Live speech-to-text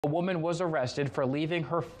A woman was arrested for leaving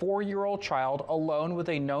her 4-year-old child alone with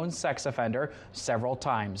a known sex offender several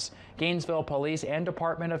times. Gainesville police and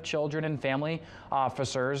Department of Children and Family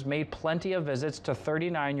officers made plenty of visits to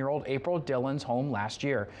 39-year-old April Dillon's home last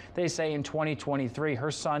year. They say in 2023, her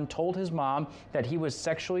son told his mom that he was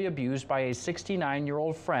sexually abused by a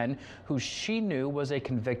 69-year-old friend who she knew was a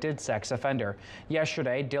convicted sex offender.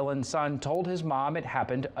 Yesterday, Dillon's son told his mom it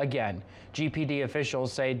happened again. GPD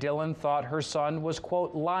officials say Dillon thought her son was,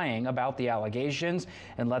 quote, lying about the allegations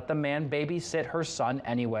and let the man babysit her son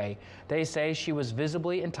anyway. They say she was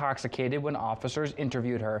visibly intoxicated when officers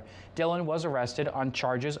interviewed her. Dillon was arrested on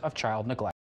charges of child neglect.